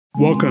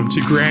Welcome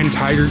to Gran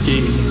Tiger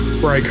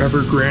Gaming, where I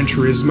cover Gran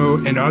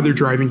Turismo and other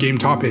driving game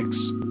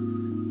topics.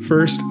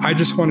 First, I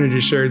just wanted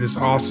to share this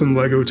awesome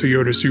Lego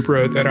Toyota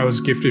Supra that I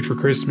was gifted for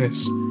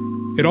Christmas.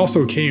 It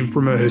also came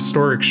from a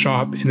historic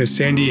shop in the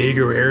San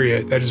Diego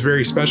area that is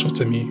very special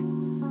to me.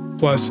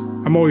 Plus,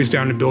 I'm always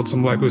down to build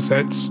some Lego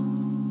sets.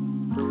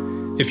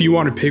 If you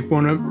want to pick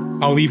one up,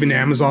 I'll leave an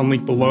Amazon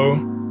link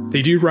below.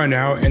 They do run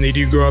out and they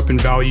do go up in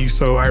value,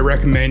 so I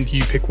recommend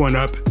you pick one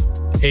up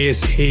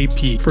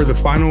ASAP. For the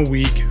final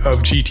week of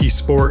GT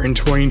Sport in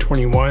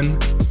 2021,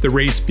 the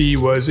race B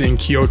was in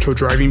Kyoto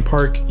Driving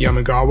Park,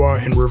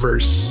 Yamagawa, and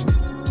reverse.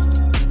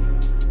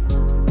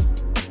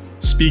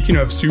 Speaking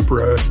of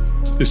Supra,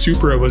 the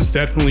Supra was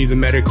definitely the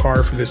meta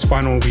car for this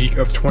final week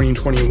of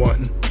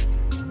 2021.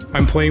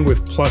 I'm playing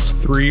with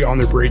 +3 on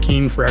the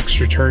braking for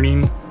extra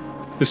turning.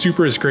 The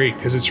Supra is great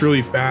because it's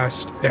really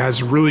fast, it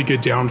has really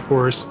good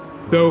downforce,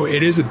 though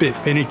it is a bit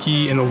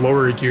finicky in the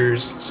lower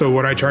gears, so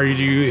what I try to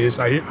do is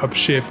I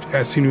upshift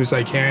as soon as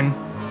I can,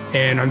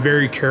 and I'm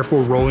very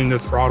careful rolling the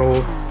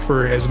throttle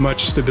for as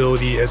much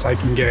stability as I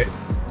can get.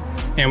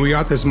 And we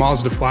got this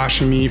Mazda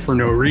flashing me for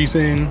no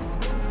reason.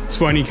 It's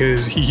funny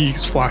because he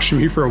keeps flashing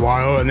me for a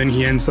while and then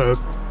he ends up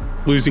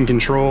losing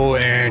control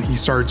and he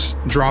starts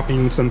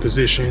dropping some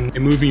position.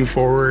 And moving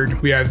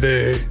forward, we have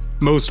the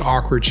most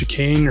awkward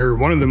chicane, or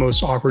one of the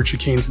most awkward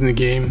chicanes in the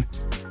game.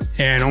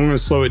 And I'm going to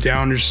slow it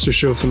down just to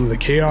show some of the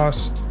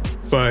chaos.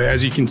 But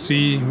as you can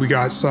see, we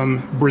got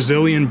some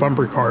Brazilian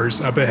bumper cars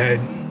up ahead.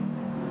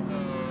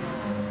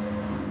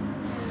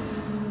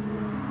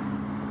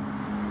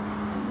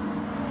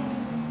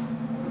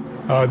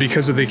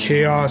 Because of the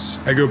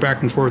chaos, I go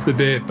back and forth a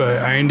bit,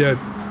 but I end up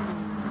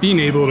being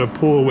able to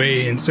pull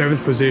away in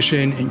 7th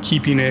position and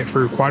keeping it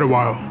for quite a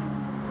while.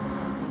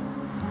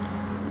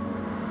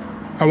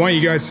 I want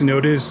you guys to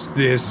notice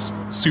this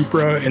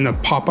Supra in the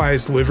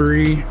Popeyes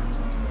livery.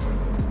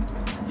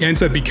 He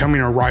ends up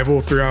becoming a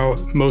rival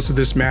throughout most of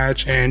this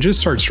match and just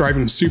starts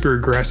driving super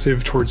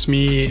aggressive towards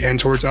me and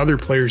towards other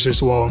players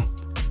as well.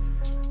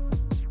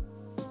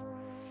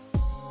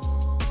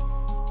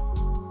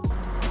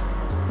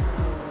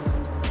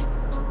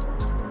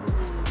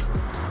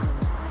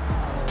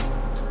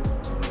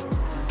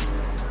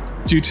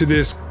 Due to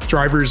this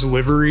driver's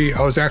livery,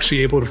 I was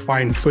actually able to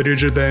find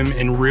footage of them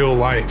in real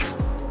life.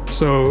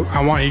 So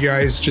I want you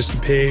guys just to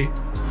pay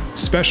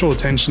special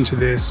attention to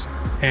this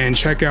and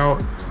check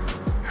out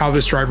how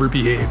this driver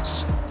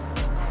behaves.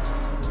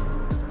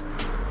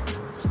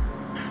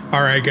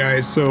 Alright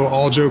guys, so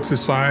all jokes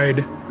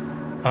aside,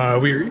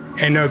 we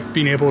end up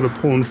being able to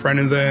pull in front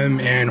of them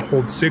and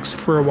hold 6th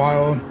for a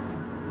while.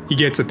 He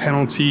gets a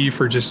penalty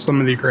for just some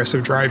of the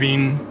aggressive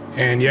driving,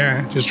 and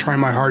yeah, just trying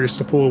my hardest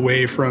to pull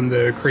away from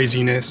the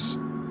craziness.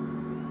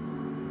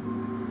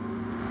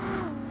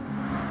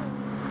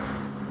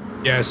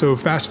 Yeah, so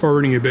fast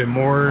forwarding a bit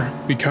more,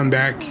 we come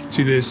back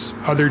to this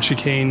other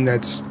chicane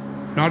that's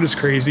not as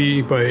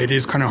crazy, but it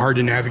is kind of hard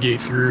to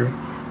navigate through.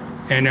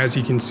 And as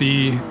you can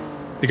see,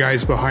 the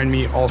guys behind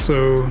me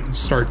also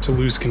start to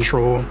lose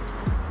control.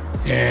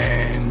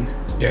 And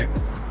yeah.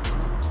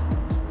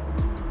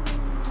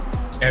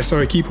 Yeah, so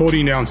I keep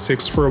holding down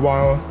 6 for a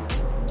while.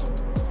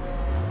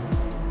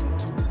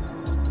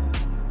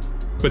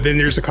 But then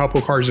there's a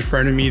couple cars in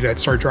front of me that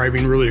start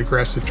driving really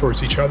aggressive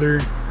towards each other.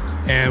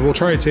 And we'll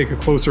try to take a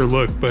closer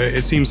look, but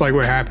it seems like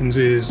what happens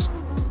is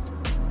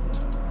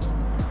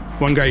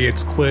one guy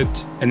gets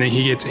clipped and then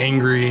he gets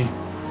angry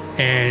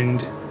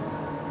and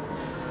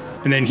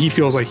then he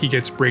feels like he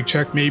gets brake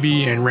checked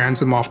maybe and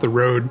rams him off the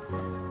road.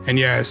 And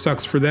yeah, it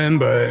sucks for them,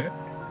 but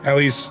at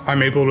least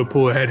I'm able to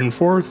pull ahead and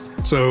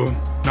 4th, so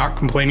not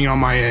complaining on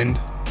my end.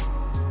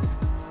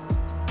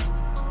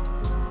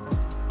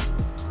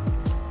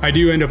 I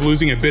do end up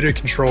losing a bit of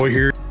control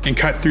here and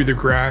cut through the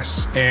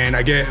grass, and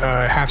I get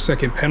a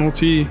half-second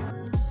penalty.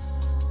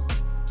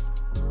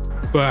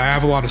 But I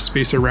have a lot of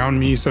space around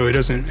me, so it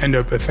doesn't end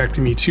up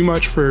affecting me too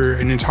much for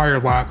an entire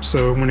lap.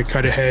 So I'm going to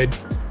cut ahead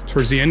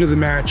towards the end of the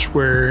match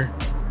where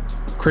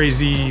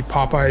crazy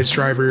Popeyes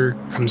driver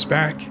comes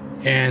back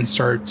and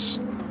starts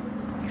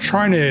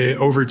trying to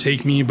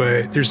overtake me,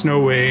 but there's no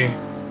way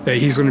that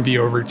he's going to be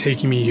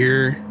overtaking me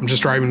here. I'm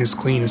just driving as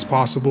clean as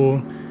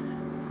possible.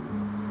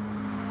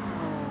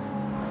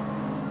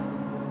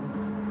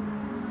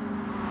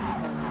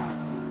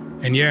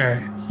 And yeah,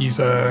 he's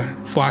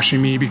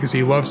flashing me because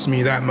he loves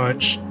me that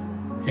much.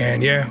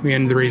 And yeah, we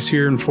end the race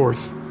here in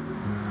 4th.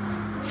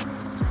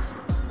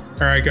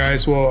 Alright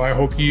guys, well I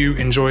hope you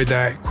enjoyed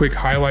that quick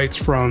highlights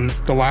from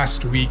the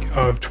last week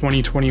of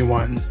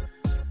 2021.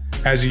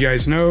 As you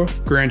guys know,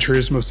 Gran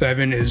Turismo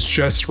 7 is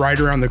just right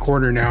around the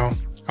corner now.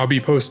 I'll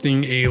be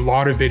posting a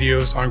lot of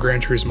videos on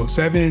Gran Turismo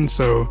 7,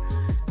 so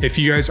if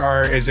you guys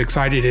are as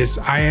excited as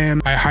I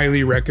am, I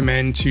highly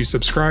recommend to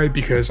subscribe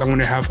because I'm going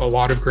to have a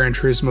lot of Gran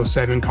Turismo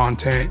 7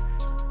 content.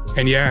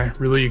 And yeah,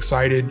 really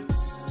excited.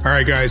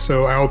 Alright guys,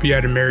 so I hope you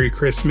had a Merry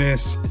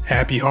Christmas,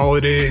 Happy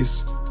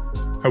Holidays.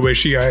 I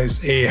wish you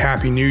guys a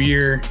Happy New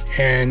Year,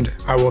 and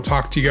I will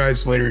talk to you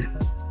guys later.